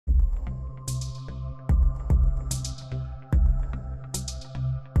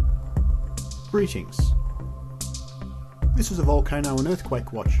Greetings. This is a volcano and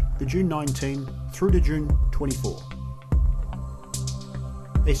earthquake watch for June 19 through to June 24.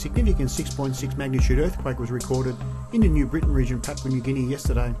 A significant 6.6 magnitude earthquake was recorded in the New Britain region, Papua New Guinea,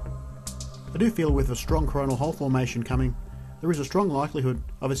 yesterday. I do feel with a strong coronal hole formation coming, there is a strong likelihood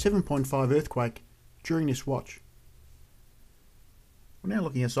of a 7.5 earthquake during this watch. We're now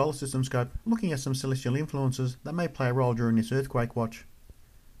looking at solar system scope, looking at some celestial influences that may play a role during this earthquake watch.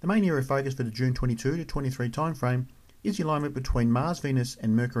 The main area of focus for the June 22 to 23 timeframe is the alignment between Mars, Venus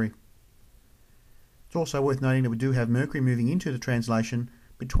and Mercury. It's also worth noting that we do have Mercury moving into the translation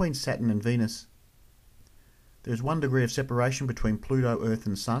between Saturn and Venus. There is 1 degree of separation between Pluto, Earth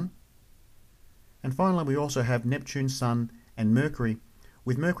and Sun. And finally we also have Neptune, Sun and Mercury,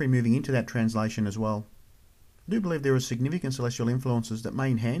 with Mercury moving into that translation as well. I do believe there are significant celestial influences that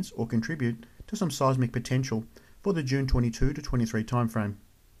may enhance or contribute to some seismic potential for the June 22 to 23 timeframe.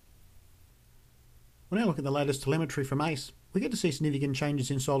 We'll now look at the latest telemetry from ACE. We get to see significant changes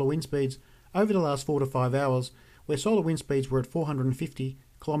in solar wind speeds over the last 4 to 5 hours, where solar wind speeds were at 450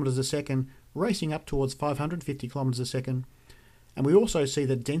 kilometers a second, racing up towards 550 kilometers a second. And we also see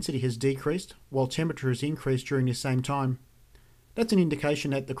that density has decreased while temperature has increased during this same time. That's an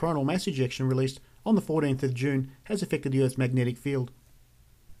indication that the coronal mass ejection released on the 14th of June has affected the Earth's magnetic field.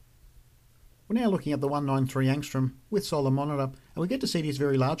 We're now looking at the 193 angstrom with solar monitor, and we get to see this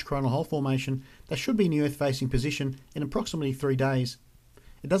very large coronal hole formation that should be in the Earth-facing position in approximately 3 days.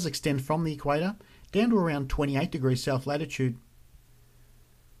 It does extend from the equator down to around 28 degrees south latitude.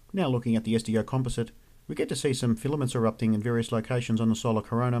 Now looking at the SDO composite, we get to see some filaments erupting in various locations on the solar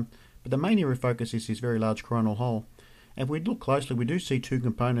corona, but the main area of focus is this very large coronal hole. And if we look closely, we do see 2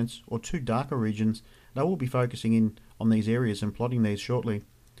 components, or 2 darker regions, that we'll be focusing in on these areas and plotting these shortly.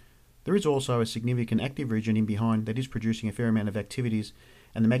 There is also a significant active region in behind that is producing a fair amount of activities,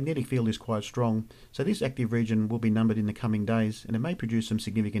 and the magnetic field is quite strong, so this active region will be numbered in the coming days, and it may produce some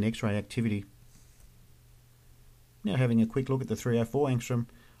significant X-ray activity. Now having a quick look at the 304 angstrom,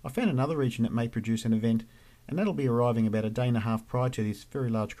 I found another region that may produce an event, and that'll be arriving about a day and a half prior to this very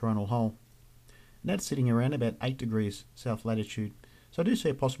large coronal hole. And that's sitting around about 8 degrees south latitude, so I do see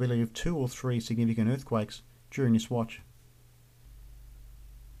a possibility of 2 or 3 significant earthquakes during this watch.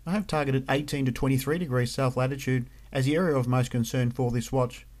 I have targeted 18 to 23 degrees south latitude as the area of most concern for this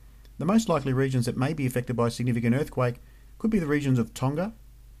watch. The most likely regions that may be affected by a significant earthquake could be the regions of Tonga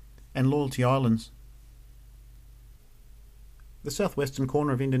and Loyalty Islands. The southwestern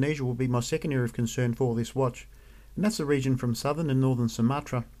corner of Indonesia will be my second area of concern for this watch, and that's the region from southern and northern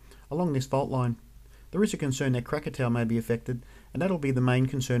Sumatra along this fault line. There is a concern that Krakatau may be affected, and that'll be the main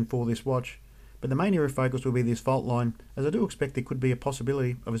concern for this watch. But the main area of focus will be this fault line, as I do expect there could be a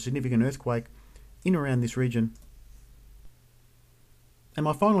possibility of a significant earthquake in around this region. And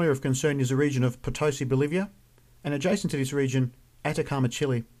my final area of concern is the region of Potosi, Bolivia, and adjacent to this region, Atacama,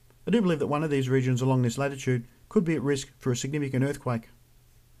 Chile. I do believe that one of these regions along this latitude could be at risk for a significant earthquake.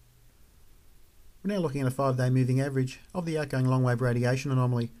 We're now looking at a 5-day moving average of the outgoing long-wave radiation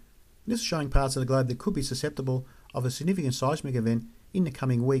anomaly. This is showing parts of the globe that could be susceptible of a significant seismic event in the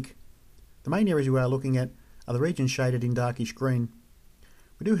coming week. The main areas we are looking at are the regions shaded in darkish green.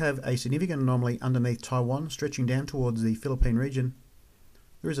 We do have a significant anomaly underneath Taiwan stretching down towards the Philippine region.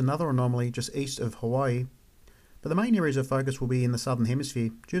 There is another anomaly just east of Hawaii, but the main areas of focus will be in the southern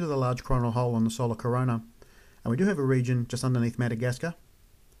hemisphere due to the large coronal hole on the solar corona. And we do have a region just underneath Madagascar,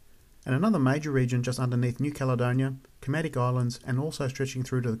 and another major region just underneath New Caledonia, Kermadec Islands, and also stretching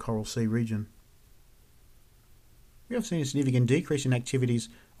through to the Coral Sea region. We have seen a significant decrease in activities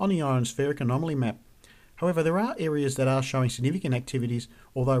on the Ionospheric anomaly map. However, there are areas that are showing significant activities,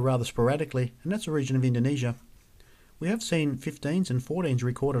 although rather sporadically, and that's the region of Indonesia. We have seen 15s and 14s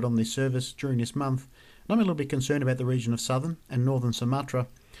recorded on this service during this month, and I'm a little bit concerned about the region of southern and northern Sumatra,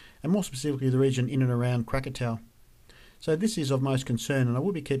 and more specifically the region in and around Krakatau. So this is of most concern, and I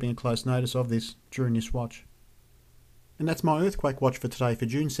will be keeping a close notice of this during this watch. And that's my earthquake watch for today for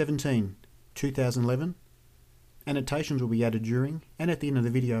June 17, 2011. Annotations will be added during and at the end of the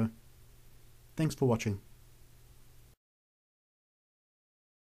video. Thanks for watching.